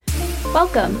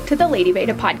Welcome to the Lady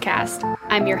Beta podcast.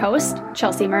 I'm your host,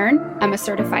 Chelsea Mern. I'm a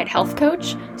certified health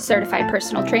coach, certified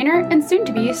personal trainer, and soon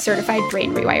to be certified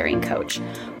brain rewiring coach.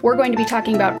 We're going to be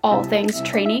talking about all things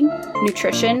training,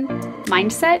 nutrition,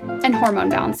 mindset, and hormone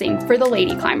balancing for the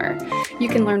lady climber. You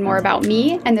can learn more about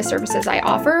me and the services I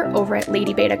offer over at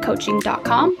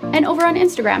ladybetacoaching.com and over on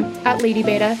Instagram at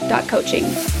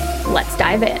ladybeta.coaching. Let's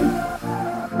dive in.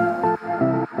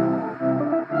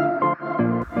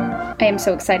 I am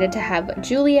so excited to have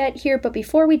Juliet here, but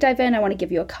before we dive in, I want to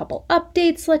give you a couple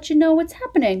updates, let you know what's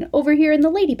happening over here in the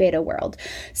Lady Beta world.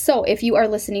 So if you are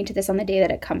listening to this on the day that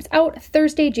it comes out,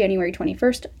 Thursday, January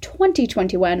 21st,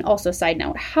 2021, also side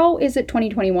note, how is it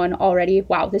 2021 already?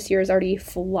 Wow, this year is already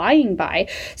flying by.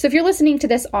 So if you're listening to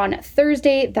this on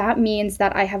Thursday, that means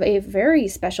that I have a very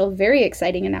special, very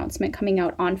exciting announcement coming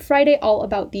out on Friday, all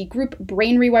about the group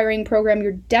brain rewiring program.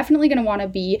 You're definitely going to want to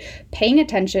be paying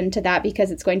attention to that because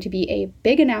it's going to be a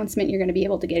big announcement. You're going to be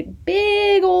able to get a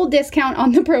big old discount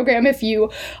on the program if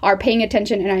you are paying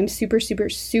attention, and I'm super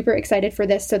excited for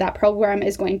this. So that program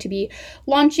is going to be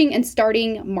launching and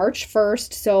starting March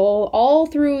 1st. So all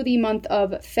through the month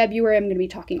of February, I'm going to be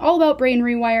talking all about brain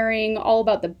rewiring, all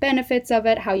about the benefits of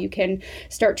it, how you can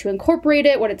start to incorporate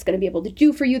it, what it's going to be able to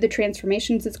do for you, the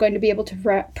transformations it's going to be able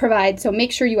to provide. So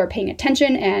make sure you are paying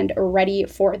attention and ready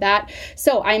for that.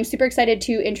 So I'm super excited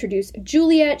to introduce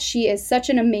Juliet. She is such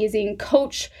an amazing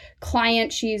coach,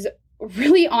 client. She's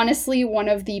really honestly one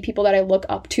of the people that I look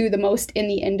up to the most in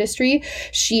the industry.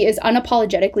 She is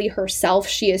unapologetically herself.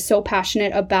 She is so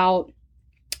passionate about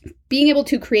being able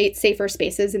to create safer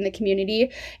spaces in the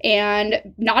community and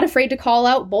not afraid to call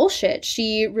out bullshit.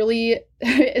 She really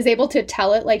is able to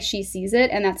tell it like she sees it,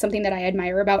 and that's something that I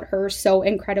admire about her so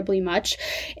incredibly much.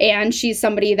 And she's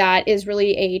somebody that is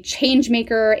really a change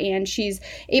maker, and she's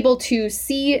able to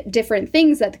see different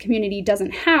things that the community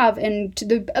doesn't have, and to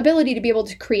the ability to be able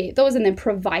to create those and then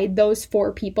provide those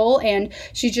for people. And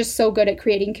she's just so good at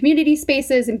creating community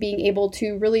spaces and being able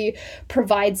to really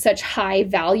provide such high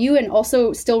value and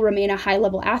also still remain a high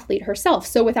level athlete herself.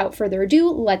 So without further ado,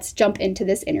 let's jump into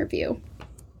this interview.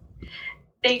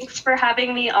 Thanks for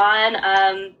having me on.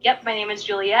 My name is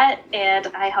Juliet, and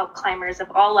I help climbers of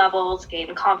all levels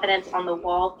gain confidence on the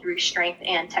wall through strength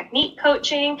and technique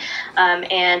coaching.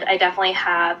 And I definitely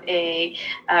have a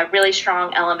really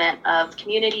strong element of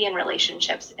community and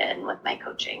relationships in with my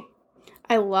coaching.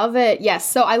 I love it. Yes.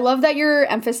 So I love that your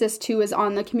emphasis too is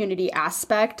on the community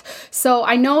aspect. So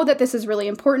I know that this is really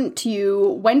important to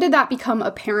you. When did that become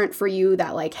apparent for you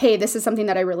that like, hey, this is something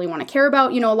that I really want to care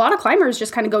about? You know, a lot of climbers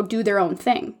just kind of go do their own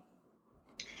thing.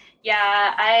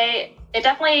 Yeah, it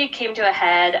definitely came to a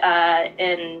head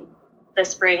in the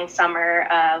spring,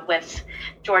 summer with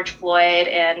George Floyd.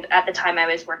 And at the time I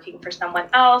was working for someone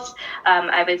else.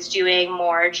 I was doing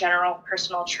more general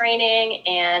personal training,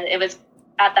 and it was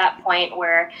at that point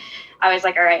where I was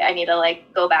like, all right, I need to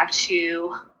go back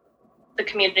to the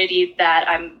community that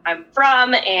I'm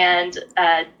from and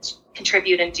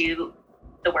contribute and do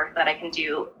the work that I can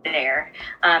do there.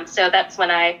 So that's when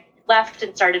I left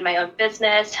and started my own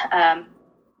business,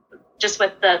 just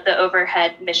with the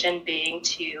overhead mission being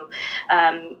to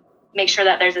make sure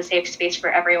that there's a safe space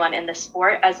for everyone in the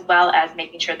sport, as well as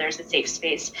making sure there's a safe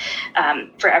space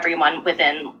for everyone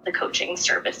within the coaching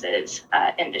services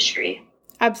industry.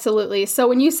 Absolutely. So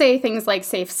when you say things like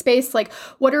safe space,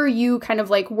 what are you kind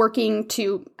of working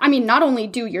to, not only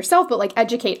do yourself, but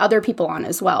educate other people on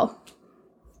as well?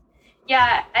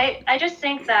 Yeah, I just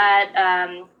think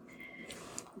that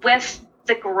with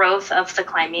the growth of the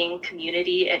climbing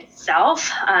community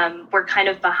itself, we're kind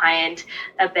of behind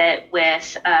a bit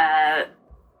with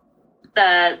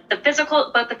the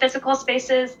physical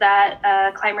spaces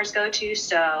that climbers go to.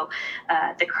 So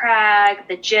the crag,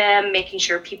 the gym, making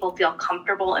sure people feel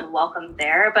comfortable and welcome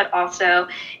there, but also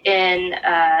in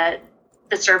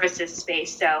the services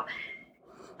space. So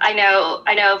I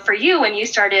know for you, when you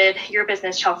started your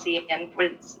business, Chelsea, and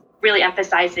was really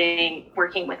emphasizing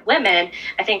working with women,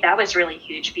 I think that was really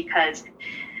huge because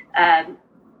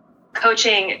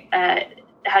coaching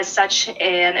has such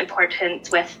an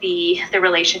importance with the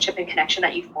relationship and connection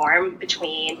that you form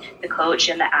between the coach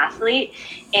and the athlete.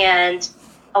 And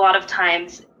a lot of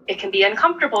times it can be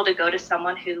uncomfortable to go to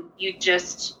someone who you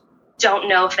just don't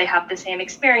know if they have the same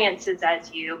experiences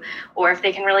as you, or if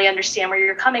they can really understand where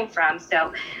you're coming from.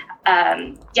 So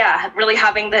really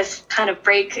having this kind of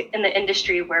break in the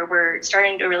industry where we're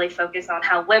starting to really focus on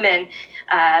how women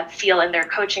feel in their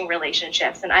coaching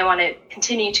relationships. And I want to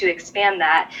continue to expand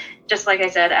that. Just like I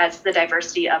said, as the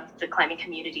diversity of the climbing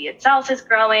community itself is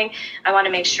growing, I want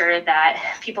to make sure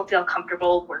that people feel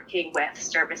comfortable working with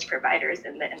service providers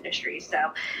in the industry. So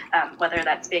whether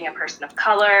that's being a person of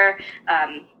color,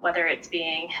 whether it's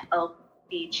being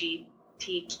LGBTQIA+,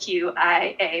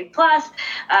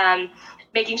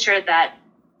 making sure that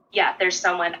there's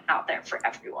someone out there for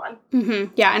everyone.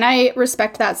 Mm-hmm. Yeah, and I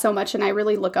respect that so much, and I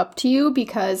really look up to you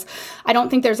because I don't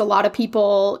think there's a lot of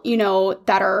people,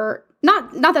 that are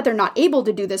not that they're not able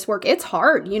to do this work. It's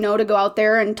hard, to go out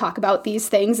there and talk about these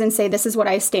things and say, this is what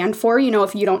I stand for.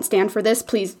 If you don't stand for this,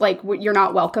 please, you're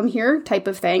not welcome here type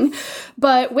of thing.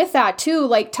 But with that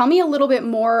too, tell me a little bit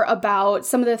more about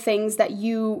some of the things that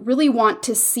you really want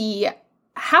to see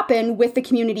happen with the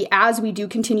community as we do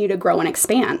continue to grow and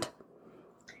expand.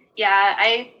 Yeah,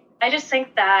 I just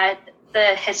think that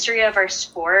the history of our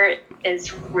sport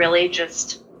is really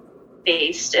just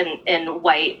based in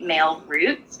white male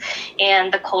roots,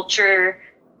 and the culture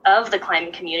of the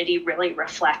climbing community really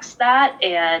reflects that,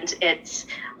 and it's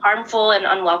harmful and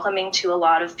unwelcoming to a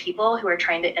lot of people who are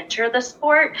trying to enter the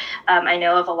sport. I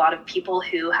know of a lot of people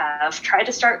who have tried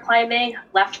to start climbing,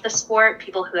 left the sport,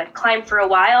 people who had climbed for a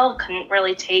while, couldn't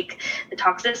really take the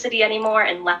toxicity anymore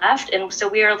and left. And so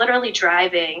we are literally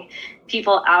driving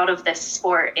people out of this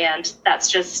sport, and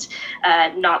that's just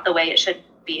not the way it should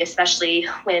be, especially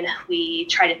when we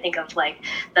try to think of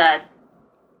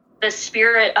the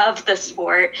spirit of the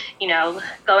sport,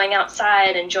 going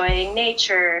outside, enjoying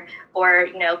nature, or,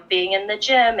 being in the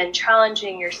gym and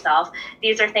challenging yourself.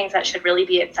 These are things that should really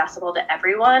be accessible to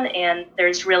everyone. And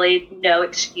there's really no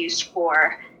excuse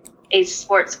for a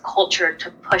sports culture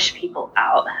to push people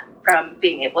out from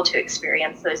being able to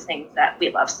experience those things that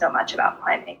we love so much about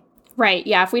climbing. Right.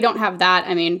 Yeah. If we don't have that,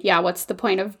 what's the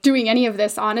point of doing any of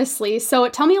this, honestly? So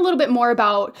tell me a little bit more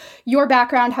about your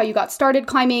background, how you got started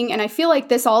climbing. And I feel like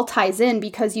this all ties in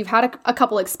because you've had a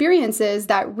couple experiences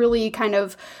that really kind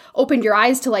of opened your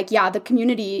eyes to the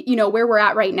community, where we're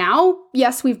at right now.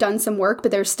 Yes, we've done some work, but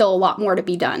there's still a lot more to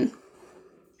be done.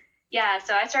 Yeah.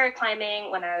 So I started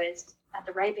climbing when I was at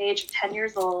the ripe age of 10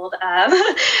 years old.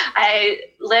 I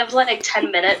lived 10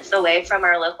 minutes away from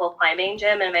our local climbing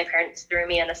gym, and my parents threw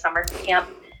me in a summer camp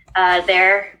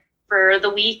there for the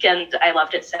week, and I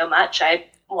loved it so much. I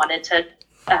wanted to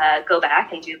go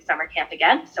back and do the summer camp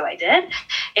again, so I did.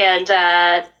 And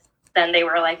then they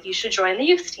were like, you should join the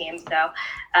youth team. So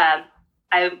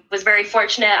I was very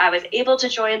fortunate. I was able to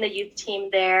join the youth team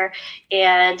there,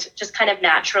 and just kind of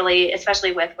naturally,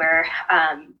 especially with where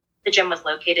the gym was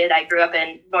located. I grew up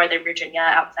in Northern Virginia,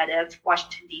 outside of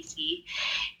Washington, D.C.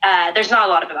 There's not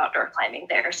a lot of outdoor climbing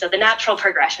there. So the natural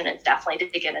progression is definitely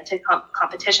to get into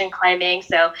competition climbing.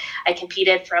 So I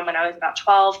competed from when I was about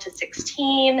 12 to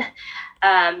 16.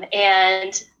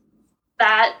 And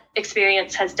that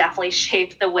experience has definitely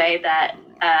shaped the way that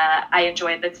I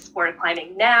enjoy the sport of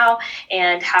climbing now,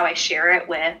 and how I share it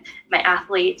with my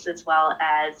athletes as well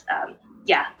as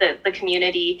the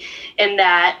community. In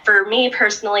that, for me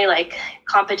personally,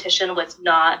 competition was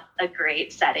not a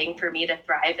great setting for me to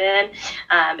thrive in.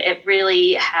 It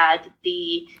really had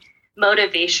the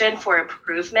motivation for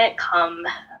improvement come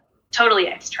totally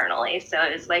externally. So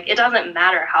it's it doesn't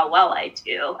matter how well I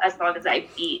do as long as I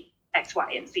beat X,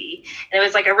 Y, and Z. And it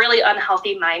was a really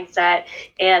unhealthy mindset,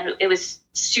 and it was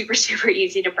super, super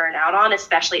easy to burn out on,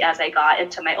 especially as I got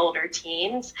into my older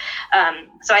teens.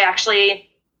 So I actually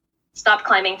stopped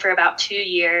climbing for about 2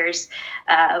 years,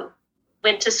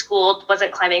 went to school,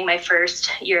 wasn't climbing my first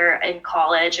year in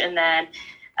college, and then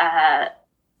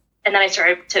I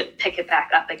started to pick it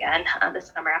back up again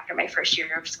this summer after my first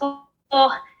year of school.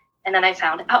 And then I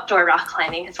found outdoor rock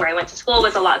climbing, because where I went to school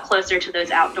was a lot closer to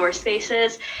those outdoor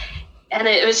spaces. And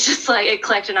it was just it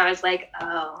clicked, and I was like,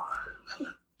 oh,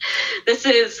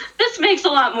 this makes a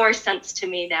lot more sense to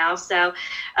me now. So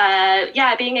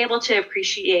being able to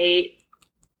appreciate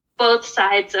both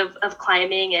sides of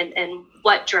climbing and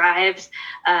what drives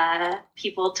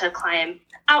people to climb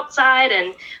outside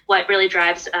and what really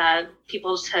drives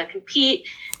people to compete.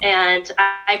 And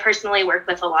I personally work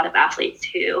with a lot of athletes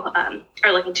who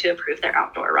are looking to improve their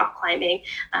outdoor rock climbing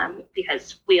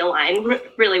because we align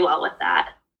really well with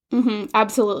that. Mm-hmm,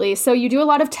 absolutely. So you do a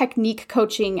lot of technique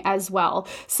coaching as well.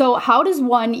 So how does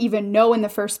one even know in the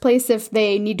first place if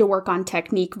they need to work on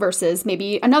technique versus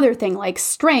maybe another thing like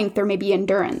strength or maybe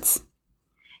endurance?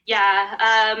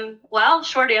 Yeah.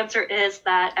 Short answer is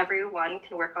that everyone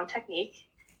can work on technique,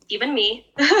 even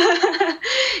me.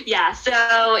 Yeah.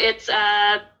 So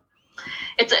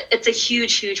it's a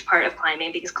huge part of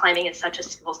climbing, because climbing is such a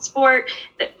skill sport.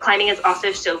 That climbing is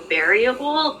also so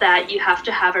variable that you have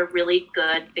to have a really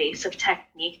good base of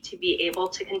technique to be able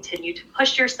to continue to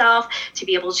push yourself, to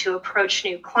be able to approach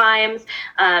new climbs,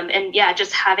 and yeah,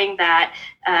 just having that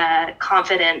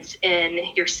confidence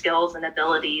in your skills and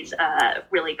abilities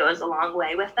really goes a long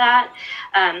way with that.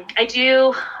 I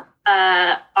do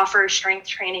offer strength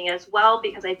training as well,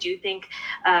 because I do think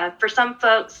for some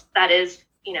folks that is,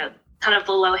 kind of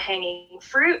the low hanging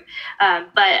fruit.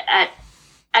 But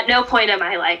at no point am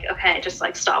I like, okay, just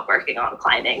like stop working on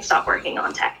climbing, stop working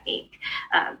on technique.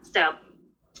 So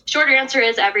shorter answer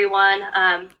is everyone.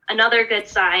 Another good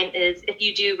sign is if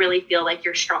you do really feel like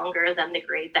you're stronger than the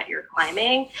grade that you're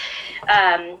climbing.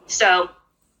 So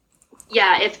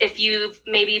yeah, if you've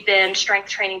maybe been strength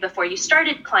training before you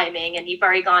started climbing and you've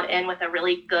already gone in with a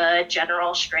really good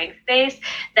general strength base,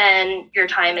 then your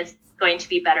time is going to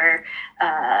be better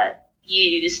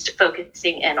used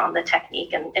focusing in on the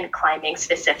technique and climbing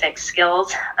specific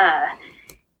skills.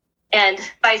 And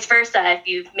vice versa, if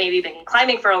you've maybe been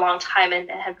climbing for a long time and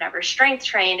have never strength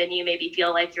trained, and you maybe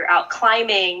feel like you're out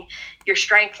climbing your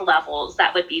strength levels,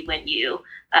 that would be when you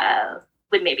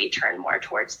would maybe turn more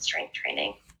towards strength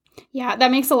training. Yeah,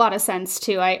 that makes a lot of sense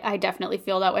too. I definitely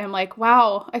feel that way. I'm like,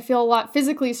 wow, I feel a lot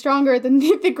physically stronger than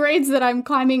the grades that I'm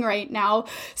climbing right now.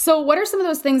 So what are some of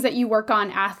those things that you work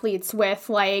on athletes with?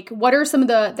 Like, what are some of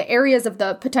the areas of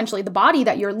potentially the body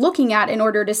that you're looking at in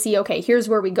order to see, okay, here's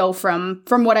where we go from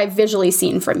what I've visually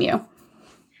seen from you?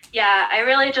 Yeah, I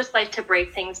really just like to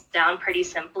break things down pretty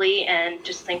simply and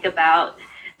just think about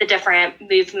the different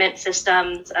movement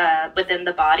systems within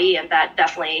the body. And that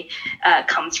definitely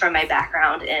comes from my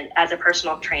background as a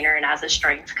personal trainer and as a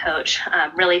strength coach,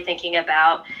 really thinking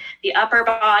about the upper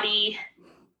body,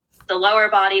 the lower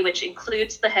body, which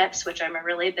includes the hips, which I'm a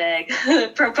really big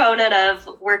proponent of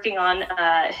working on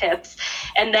hips,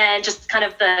 and then just kind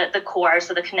of the core,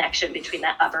 so the connection between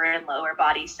that upper and lower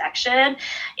body section,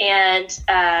 and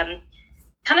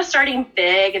kind of starting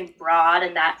big and broad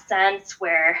in that sense,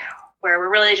 where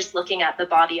we're really just looking at the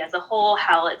body as a whole,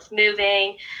 how it's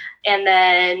moving, and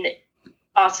then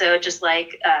also just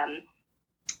like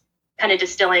kind of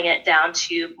distilling it down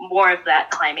to more of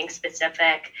that climbing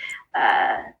specific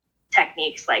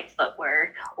techniques like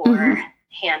footwork or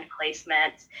hand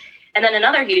placement. And then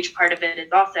another huge part of it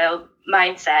is also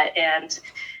mindset and,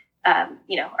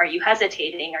 are you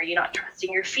hesitating? Are you not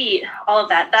trusting your feet? All of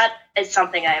that. That is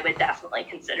something I would definitely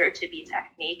consider to be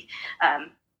technique.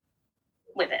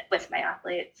 With my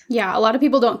athletes. Yeah, a lot of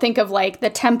people don't think of like the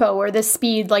tempo or the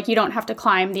speed, like you don't have to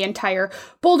climb the entire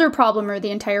boulder problem or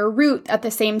the entire route at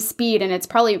the same speed. And it's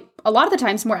probably a lot of the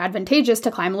times more advantageous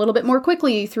to climb a little bit more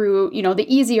quickly through, the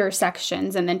easier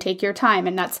sections and then take your time.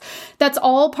 And that's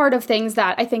all part of things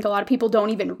that I think a lot of people don't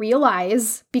even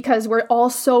realize, because we're all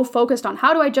so focused on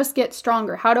how do I just get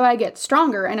stronger? How do I get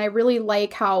stronger? And I really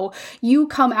like how you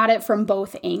come at it from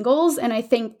both angles. And I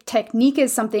think technique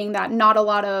is something that not a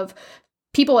lot of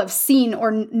people have seen or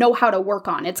know how to work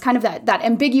on. It's kind of that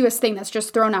ambiguous thing that's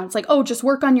just thrown out. It's like, oh, just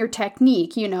work on your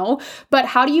technique, But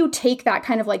how do you take that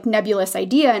kind of like nebulous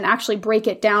idea and actually break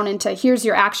it down into here's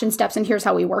your action steps and here's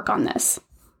how we work on this?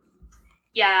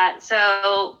 Yeah,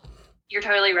 so you're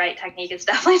totally right. Technique is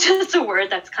definitely just a word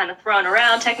that's kind of thrown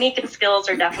around. Technique and skills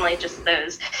are definitely just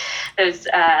those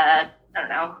I don't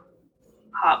know,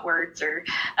 hot words or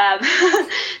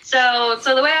so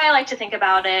the way I like to think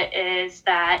about it is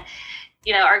that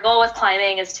our goal with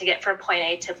climbing is to get from point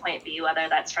A to point B, whether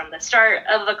that's from the start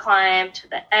of a climb to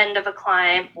the end of a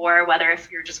climb, or whether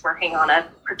if you're just working on a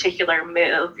particular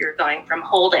move, you're going from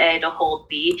hold A to hold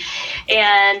B.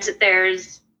 And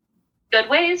there's good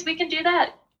ways we can do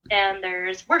that, and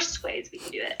there's worse ways we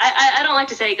can do it. I don't like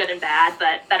to say good and bad,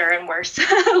 but better and worse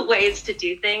ways to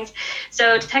do things.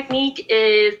 So technique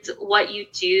is what you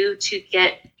do to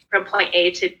get from point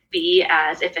A to B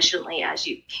as efficiently as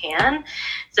you can.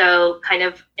 So kind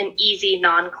of an easy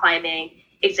non-climbing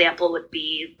example would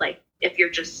be like if you're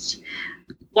just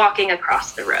walking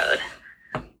across the road.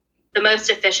 The most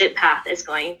efficient path is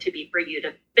going to be for you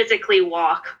to physically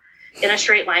walk in a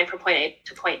straight line from point A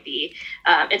to point B.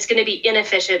 It's going to be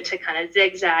inefficient to kind of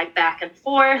zigzag back and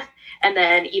forth, and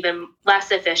then even less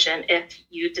efficient if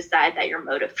you decide that your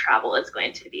mode of travel is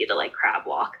going to be to like crab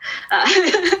walk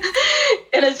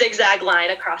in a zigzag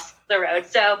line across the road.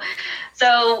 So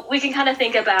we can kind of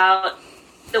think about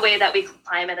the way that we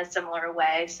climb in a similar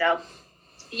way. So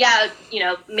yeah,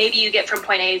 maybe you get from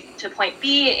point A to point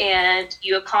B and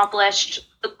you accomplished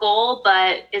the goal,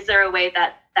 but is there a way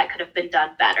that could have been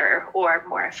done better or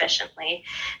more efficiently?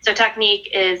 So technique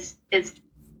is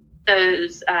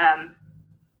those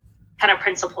kind of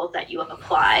principles that you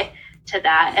apply to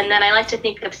that. And then I like to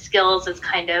think of skills as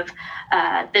kind of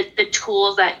the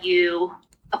tools that you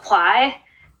apply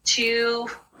to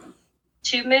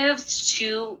moves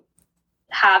to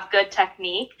have good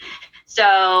technique.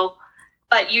 So,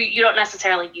 but you don't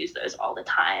necessarily use those all the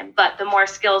time. But the more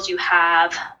skills you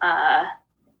have,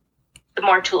 the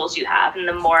more tools you have, and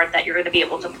the more that you're going to be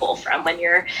able to pull from when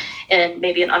you're in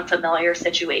maybe an unfamiliar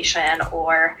situation,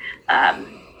 or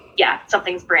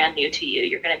something's brand new to you.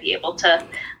 You're going to be able to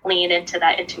lean into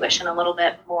that intuition a little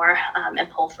bit more and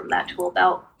pull from that tool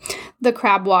belt. The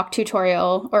crab walk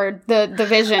tutorial, or the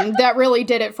vision, that really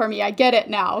did it for me. I get it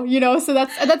now, so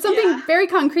that's something very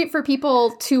concrete for people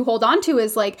to hold on to,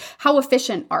 is like, how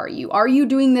efficient are you? Are you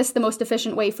doing this the most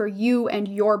efficient way for you and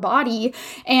your body?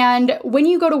 And when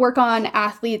you go to work on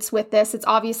athletes with this, it's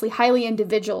obviously highly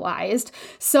individualized.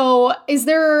 So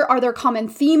are there common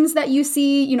themes that you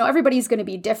see? Everybody's going to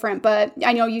be different, but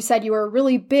I know you said you were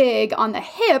really big on the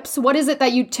hips. What is it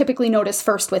that you typically notice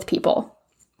first with people?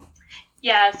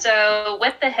 Yeah, so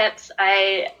with the hips,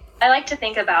 I like to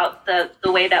think about the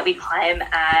way that we climb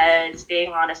as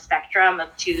being on a spectrum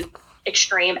of two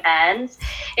extreme ends.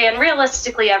 And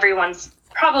realistically, everyone's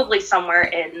probably somewhere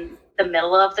in the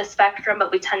middle of the spectrum,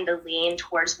 but we tend to lean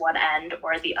towards one end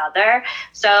or the other.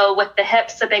 So with the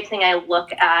hips, the big thing I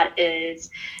look at is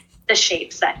the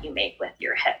shapes that you make with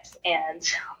your hips. And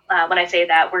when I say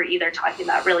that, we're either talking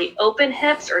about really open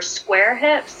hips or square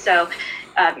hips. So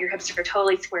your hips are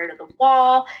totally square to the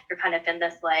wall. You're kind of in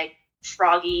this like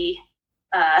froggy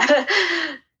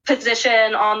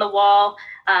position on the wall.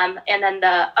 And then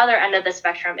the other end of the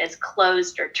spectrum is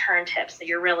closed or turned hips. So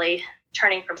you're really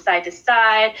turning from side to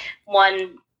side.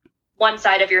 One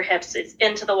side of your hips is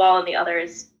into the wall and the other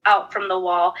is out from the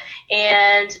wall.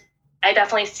 And I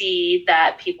definitely see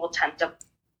that people tend to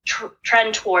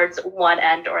trend towards one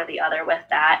end or the other with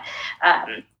that.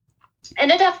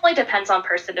 And it definitely depends on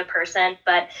person to person,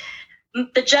 but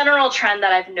the general trend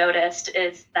that I've noticed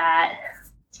is that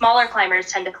smaller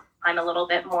climbers tend to climb a little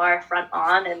bit more front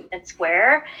on and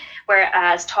square,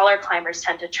 whereas taller climbers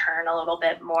tend to turn a little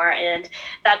bit more. And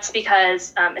that's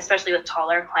because, especially with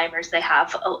taller climbers, they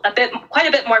have quite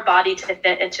a bit more body to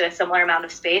fit into a similar amount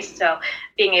of space. So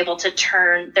being able to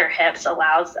turn their hips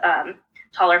allows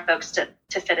taller folks to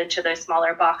fit into those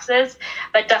smaller boxes.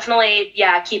 But definitely,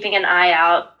 keeping an eye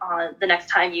out on the next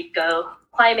time you go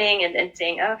climbing and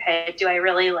seeing, okay, do I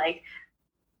really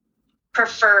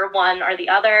prefer one or the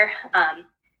other?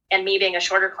 And me being a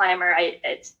shorter climber,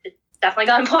 it's definitely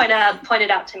gotten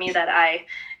pointed out to me that I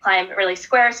climb really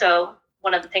square. So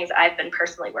one of the things I've been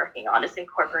personally working on is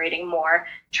incorporating more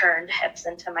turned hips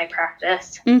into my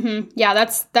practice. Mm-hmm. Yeah,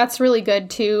 that's really good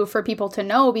too for people to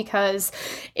know, because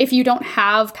if you don't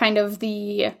have kind of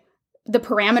the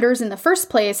parameters in the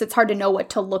first place, it's hard to know what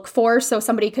to look for. So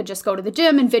somebody could just go to the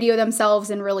gym and video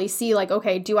themselves and really see like,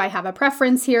 okay, do I have a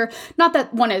preference here? Not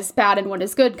that one is bad and one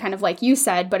is good, kind of like you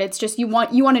said, but it's just you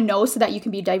want to know so that you can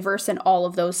be diverse in all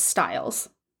of those styles.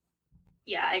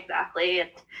 Yeah, exactly.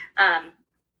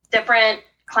 Different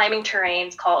climbing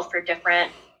terrains calls for different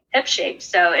hip shapes.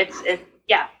 So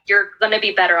you're going to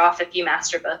be better off if you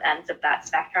master both ends of that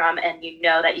spectrum and you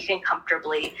know that you can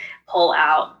comfortably pull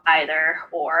out either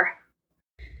or.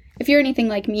 If you're anything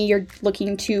like me, you're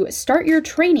looking to start your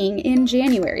training in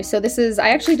January. So I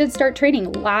actually did start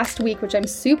training last week, which I'm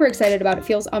super excited about. It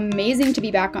feels amazing to be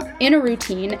back in a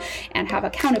routine and have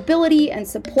accountability and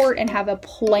support and have a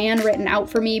plan written out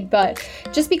for me. But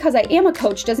just because I am a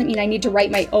coach doesn't mean I need to write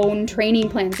my own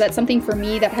training plans. That's something for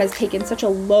me that has taken such a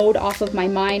load off of my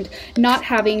mind, not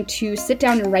having to sit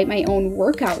down and write my own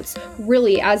workouts.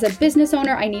 Really, as a business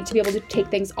owner, I need to be able to take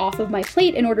things off of my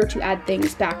plate in order to add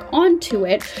things back onto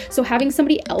it. So having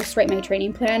somebody else write my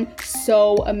training plan,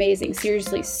 so amazing.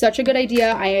 Seriously, such a good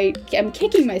idea. I am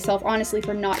kicking myself, honestly,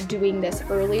 for not doing this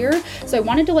earlier. So I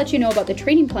wanted to let you know about the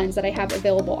training plans that I have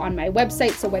available on my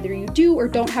website. So whether you do or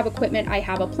don't have equipment, I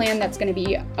have a plan that's going to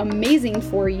be amazing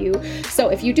for you. So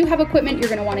if you do have equipment, you're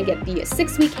going to want to get the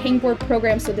 6-week hangboard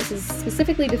program. So this is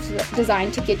specifically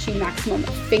designed to get you maximum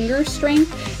finger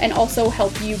strength and also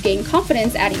help you gain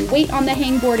confidence adding weight on the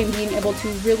hangboard and being able to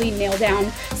really nail down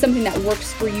something that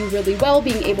works for you really well,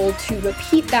 being able to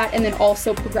repeat that and then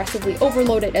also progressively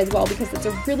overload it as well, because that's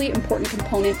a really important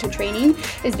component to training,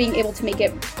 is being able to make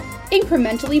it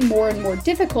incrementally more and more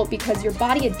difficult, because your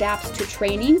body adapts to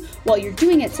training while you're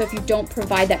doing it. So if you don't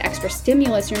provide that extra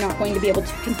stimulus, you're not going to be able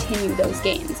to continue those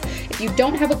gains. If If you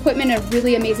don't have equipment, a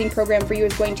really amazing program for you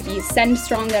is going to be Send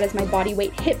Strong. That is my body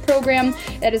weight HIIT program.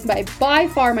 That is by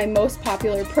far my most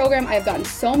popular program. I have gotten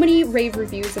so many rave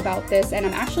reviews about this, and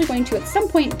I'm actually going to at some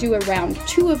point do a round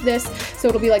 2 of this, so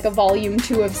it'll be like a volume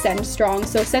 2 of Send Strong.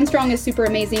 So Send Strong is super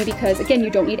amazing because, again, you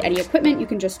don't need any equipment. You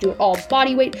can just do it all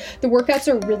body weight. The workouts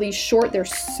are really short. They're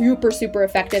super, super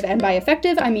effective, and by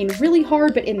effective, I mean really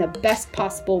hard, but in the best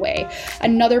possible way.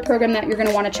 Another program that you're going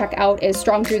to want to check out is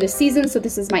Strong Through the Season. So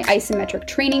this is my isometric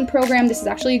training program. This is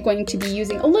actually going to be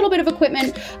using a little bit of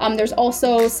equipment. There's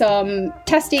also some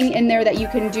testing in there that you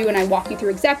can do, and I walk you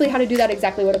through exactly how to do that,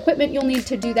 exactly what equipment you'll need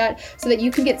to do that, so that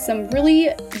you can get some really,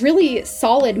 really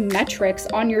solid metrics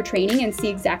on your training and see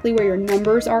exactly where your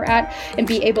numbers are at, and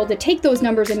be able to take those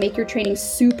numbers and make your training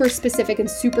super specific and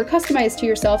super customized to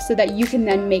yourself so that you can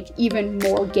then make even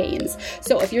more gains.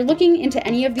 So if you're looking into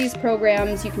any of these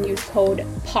programs, you can use code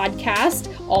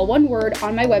PODCAST, all one word,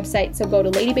 on my website. So go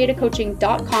to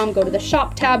ladybetacoaching.com, go to the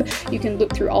shop tab. You can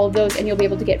look through all of those and you'll be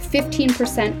able to get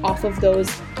 15% off of those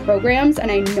programs.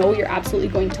 And I know you're absolutely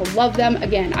going to love them.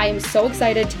 Again, I am so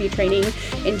excited to be training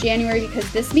in January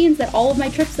because this means that all of my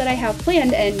trips that I have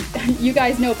planned, and you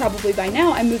guys know probably by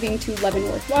now, I'm moving to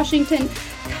Leavenworth, Washington,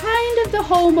 kind of the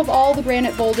home of all the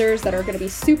granite boulders that are going to be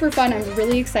super fun. I'm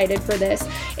really excited for this,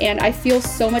 and I feel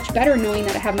so much better knowing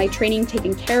that I have my training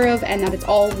taken care of and that it's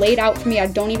all laid out for me. I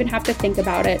don't even have to think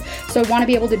about it. So I want to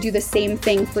be able to do the same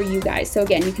thing for you guys. So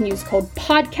again, you can use code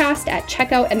PODCAST at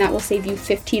checkout, and that will save you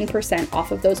 15%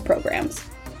 off of those programs.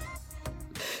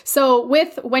 So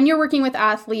when you're working with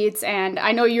athletes, and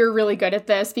I know you're really good at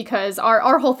this because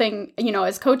our whole thing,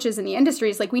 as coaches in the industry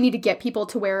is like, we need to get people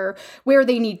to where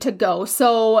they need to go.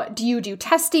 So do you do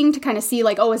testing to kind of see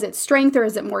like, oh, is it strength or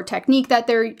is it more technique that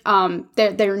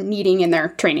they're needing in their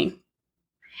training?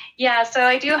 Yeah, so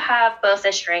I do have both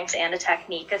a strengths and a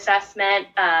technique assessment.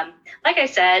 Like I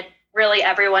said, really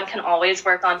everyone can always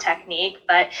work on technique,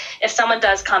 but if someone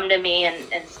does come to me and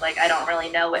it's like, I don't really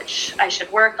know which I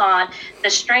should work on, the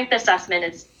strength assessment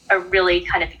is a really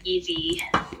kind of easy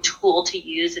tool to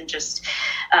use, and just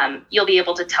you'll be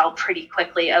able to tell pretty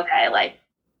quickly, okay, like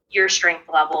your strength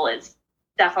level is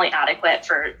definitely adequate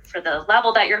for the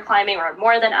level that you're climbing, or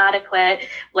more than adequate.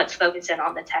 Let's focus in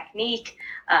on the technique.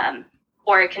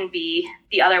 Or it can be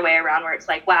the other way around where it's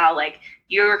like, wow, like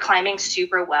you're climbing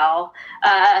super well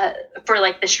for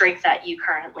like the strength that you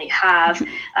currently have.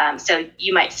 So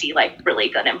you might see like really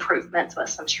good improvements with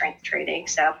some strength training.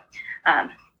 So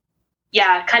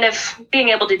yeah, kind of being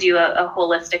able to do a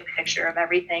holistic picture of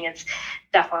everything is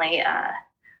definitely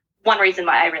one reason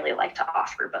why I really like to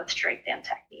offer both strength and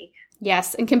technique.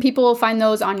 Yes. And can people find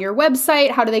those on your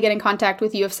website? How do they get in contact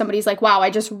with you if somebody's like, wow,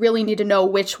 I just really need to know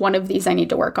which one of these I need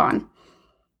to work on?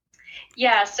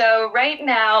 Yeah, so right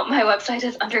now my website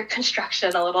is under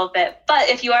construction a little bit, but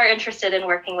if you are interested in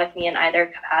working with me in either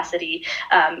capacity,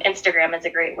 Instagram is a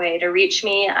great way to reach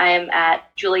me. I am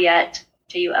at Juliet,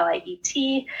 Juliet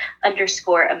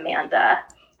 _Amanda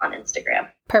on Instagram.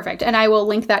 Perfect. And I will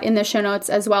link that in the show notes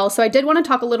as well. So I did want to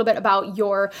talk a little bit about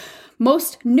your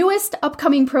most newest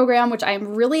upcoming program, which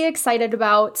I'm really excited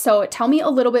about. So tell me a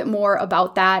little bit more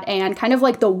about that and kind of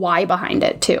like the why behind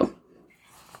it too.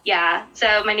 Yeah,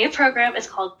 so my new program is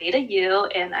called Beta U,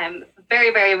 and I'm very,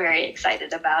 very, very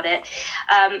excited about it.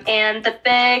 And the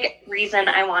big reason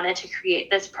I wanted to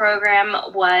create this program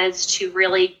was to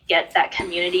really get that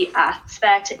community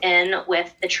aspect in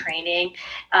with the training.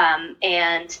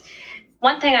 And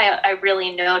one thing I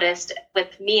really noticed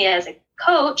with me as a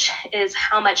coach is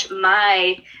how much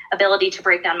my ability to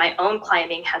break down my own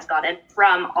climbing has gotten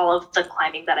from all of the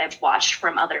climbing that I've watched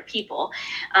from other people.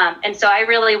 And so I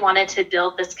really wanted to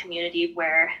build this community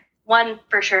where, one,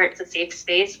 for sure, it's a safe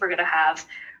space. We're going to have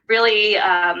really,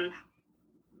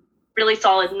 really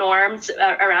solid norms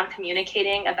around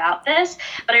communicating about this.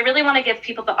 But I really want to give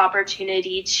people the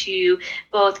opportunity to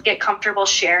both get comfortable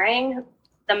sharing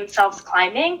themselves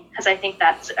climbing, because I think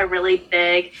that's a really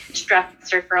big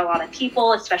stressor for a lot of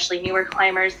people, especially newer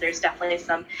climbers. There's definitely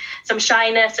some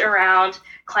shyness around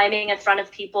climbing in front of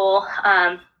people.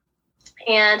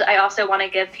 And I also want to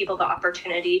give people the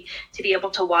opportunity to be able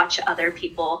to watch other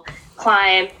people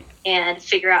climb and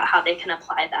figure out how they can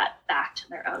apply that back to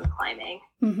their own climbing.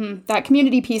 Mm-hmm. That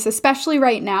community piece, especially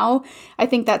right now, I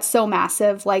think that's so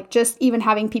massive, like just even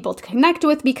having people to connect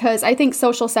with, because I think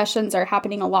social sessions are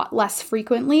happening a lot less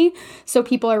frequently. So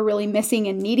people are really missing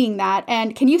and needing that.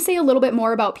 And can you say a little bit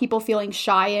more about people feeling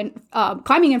shy and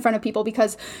climbing in front of people?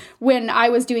 Because when I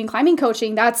was doing climbing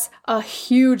coaching, that's a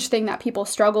huge thing that people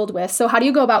struggled with. So how do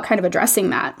you go about kind of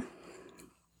addressing that?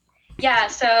 Yeah,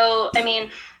 so I mean,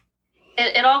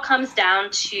 it all comes down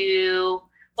to,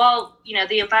 well,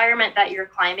 the environment that you're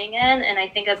climbing in. And I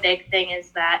think a big thing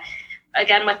is that,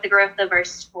 again, with the growth of our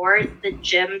sport, the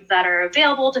gyms that are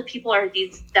available to people are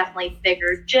these definitely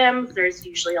bigger gyms. There's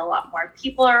usually a lot more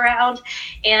people around,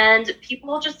 and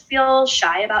people just feel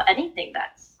shy about anything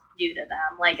that's new to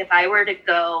them. Like if I were to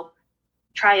go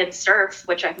try and surf,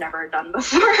 which I've never done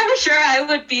before, I'm sure I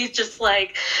would be just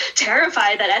like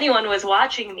terrified that anyone was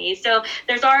watching me. So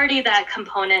there's already that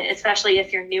component, especially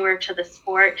if you're newer to the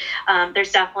sport.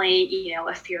 There's definitely,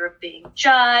 a fear of being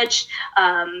judged,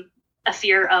 a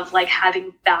fear of like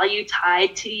having value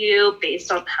tied to you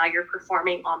based on how you're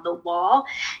performing on the wall.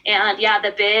 And yeah,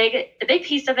 the big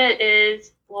piece of it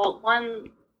is, well, one,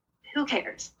 who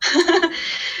cares?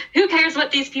 Who cares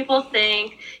what these people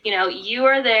think? You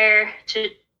are there to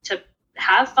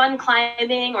have fun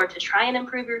climbing or to try and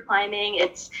improve your climbing.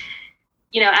 It's,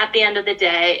 at the end of the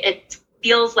day, it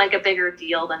feels like a bigger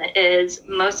deal than it is.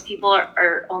 Most people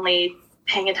are only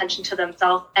paying attention to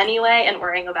themselves anyway and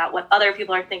worrying about what other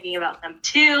people are thinking about them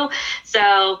too.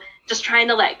 So just trying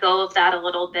to let go of that a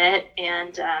little bit.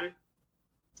 And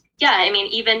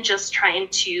even just trying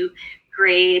to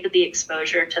grade the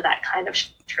exposure to that kind of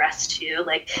stress too.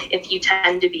 Like if you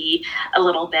tend to be a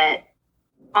little bit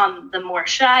on the more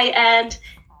shy end,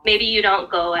 maybe you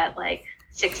don't go at like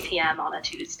 6 p.m. on a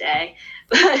Tuesday.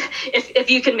 if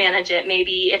you can manage it,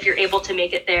 maybe if you're able to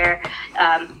make it there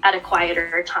at a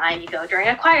quieter time, you go during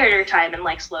a quieter time and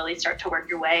like slowly start to work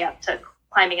your way up to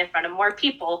climbing in front of more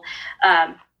people.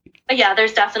 But yeah,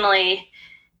 there's definitely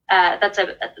that's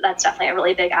definitely a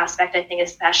really big aspect, I think,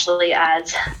 especially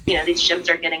as these gyms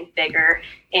are getting bigger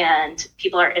and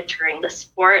people are entering the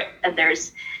sport, and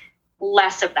there's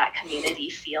less of that community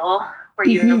feel where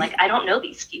you're like, I don't know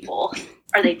these people.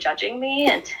 Are they judging me?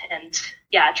 And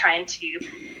yeah, trying to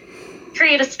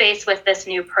create a space with this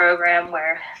new program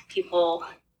where people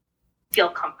feel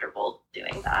comfortable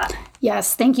doing that.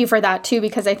 Yes, thank you for that too,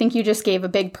 because I think you just gave a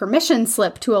big permission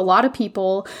slip to a lot of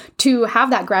people to have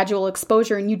that gradual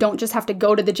exposure, and you don't just have to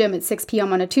go to the gym at 6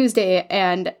 p.m. on a Tuesday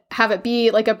and have it be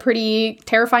like a pretty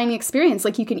terrifying experience.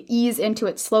 Like you can ease into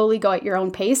it slowly, go at your own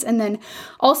pace, and then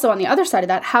also on the other side of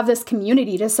that, have this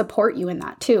community to support you in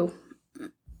that too.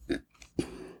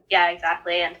 Yeah,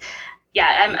 exactly. And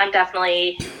yeah, I'm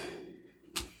definitely,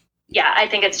 I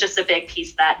think it's just a big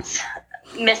piece that's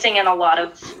missing in a lot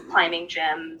of climbing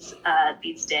gyms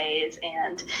these days.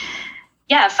 And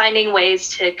yeah, finding ways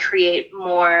to create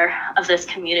more of this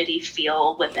community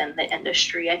feel within the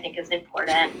industry, I think is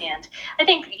important. And I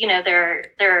think, there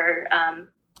are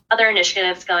other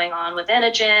initiatives going on within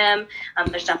a gym.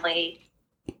 There's definitely,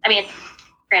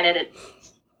 granted,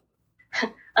 it's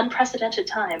unprecedented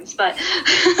times, but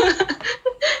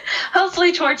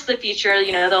hopefully towards the future,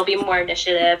 there'll be more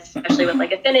initiatives, especially with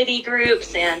like affinity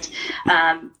groups and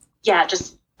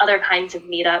just other kinds of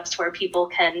meetups where people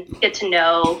can get to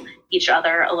know each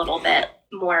other a little bit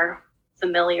more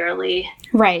familiarly.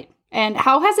 Right. And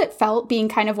how has it felt being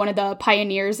kind of one of the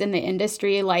pioneers in the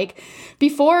industry? Like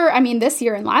before, this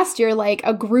year and last year, like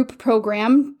a group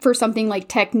program for something like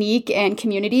technique and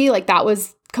community, like that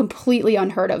was completely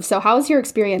unheard of. So how's your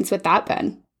experience with that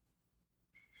been?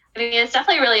 It's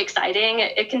definitely really exciting.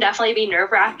 It can definitely be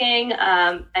nerve-wracking.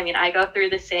 I go through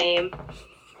the same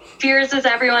fears as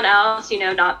everyone else,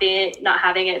 not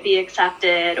having it be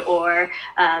accepted or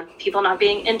people not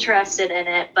being interested in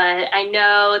it. But I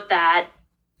know that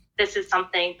this is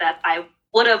something that I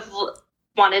would have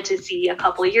wanted to see a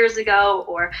couple of years ago,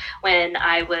 or when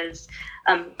I was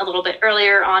a little bit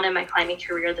earlier on in my climbing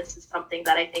career. This is something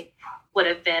that I think would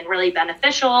have been really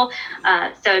beneficial.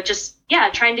 So just,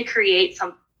 trying to create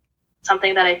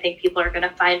something that I think people are going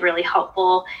to find really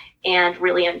helpful and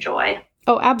really enjoy.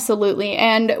 Oh, absolutely.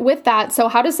 And with that, so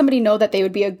how does somebody know that they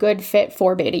would be a good fit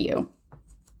for BetaU?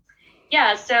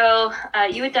 Yeah, so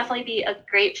you would definitely be a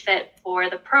great fit for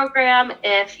the program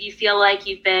if you feel like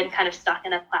you've been kind of stuck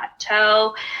in a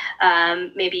plateau.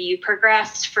 Maybe you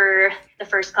progressed for the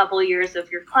first couple of years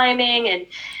of your climbing,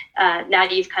 and now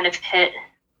you've kind of hit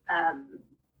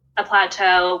a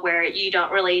plateau where you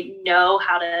don't really know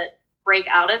how to break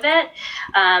out of it.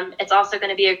 It's also going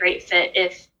to be a great fit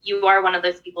if you are one of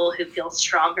those people who feels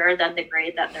stronger than the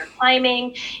grade that they're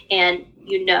climbing, and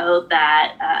you know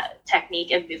that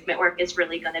technique and movement work is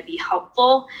really going to be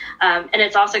helpful. And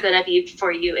it's also going to be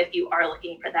for you if you are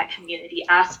looking for that community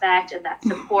aspect and that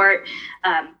support.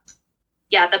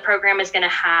 The program is going to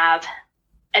have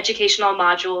educational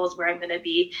modules where I'm going to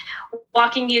be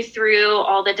walking you through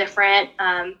all the different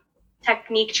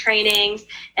technique trainings,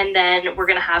 and then we're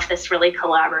going to have this really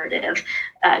collaborative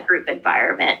group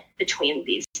environment between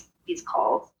these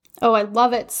calls. Oh, I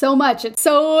love it so much. It's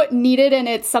so needed, and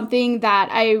it's something that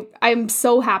I'm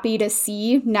so happy to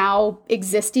see now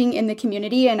existing in the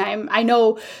community. And I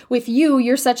know with you,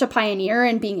 you're such a pioneer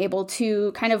in being able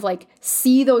to kind of like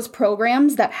see those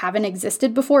programs that haven't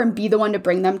existed before and be the one to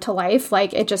bring them to life.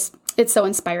 Like it's so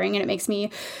inspiring, and it makes me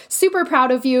super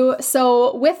proud of you.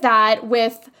 So with that,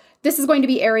 this is going to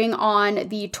be airing on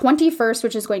the 21st,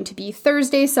 which is going to be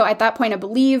Thursday. So at that point, I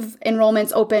believe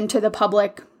enrollment's open to the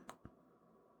public.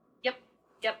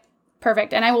 Yep.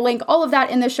 Perfect. And I will link all of that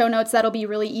in the show notes. That'll be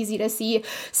really easy to see.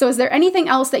 So is there anything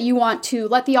else that you want to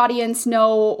let the audience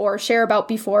know or share about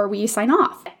before we sign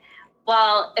off?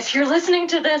 Well, if you're listening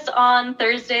to this on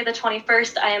Thursday, the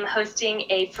 21st, I am hosting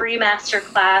a free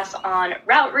masterclass on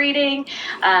route reading.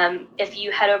 If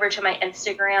you head over to my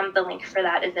Instagram, the link for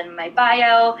that is in my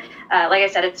bio. Like I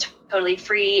said, it's totally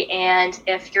free. And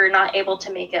if you're not able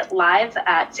to make it live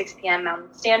at 6 p.m.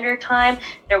 Mountain Standard Time,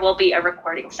 there will be a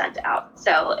recording sent out.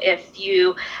 So if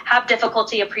you have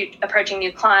difficulty approaching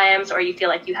new climbs, or you feel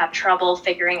like you have trouble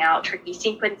figuring out tricky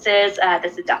sequences,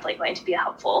 this is definitely going to be a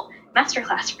helpful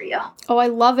masterclass for you. Oh, I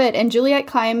love it. And Juliet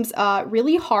climbs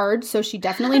really hard, so she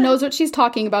definitely knows what she's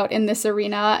talking about in this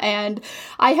arena. And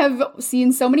I have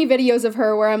seen so many videos of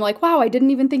her where I'm like, wow, I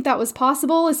didn't even think that was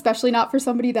possible, especially not for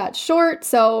somebody that short.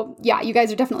 So yeah, you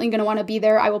guys are definitely going to want to be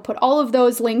there. I will put all of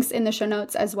those links in the show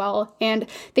notes as well. And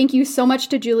thank you so much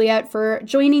to Juliet for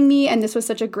joining me. And this was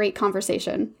such a great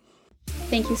conversation.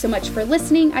 Thank you so much for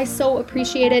listening. I so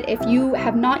appreciate it. If you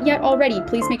have not yet already,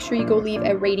 please make sure you go leave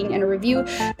a rating and a review.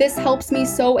 This helps me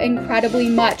so incredibly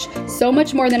much, so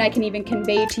much more than I can even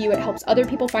convey to you. It helps other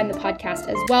people find the podcast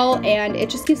as well, and it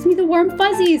just gives me the warm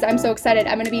fuzzies. I'm so excited.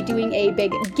 I'm going to be doing a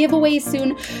big giveaway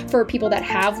soon for people that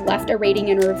have left a rating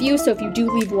and a review. So if you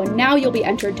do leave one now, you'll be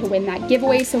entered to win that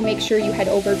giveaway. So make sure you head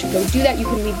over to go do that. You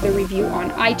can leave the review on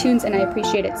iTunes, and I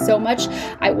appreciate it so much.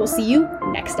 I will see you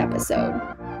next episode.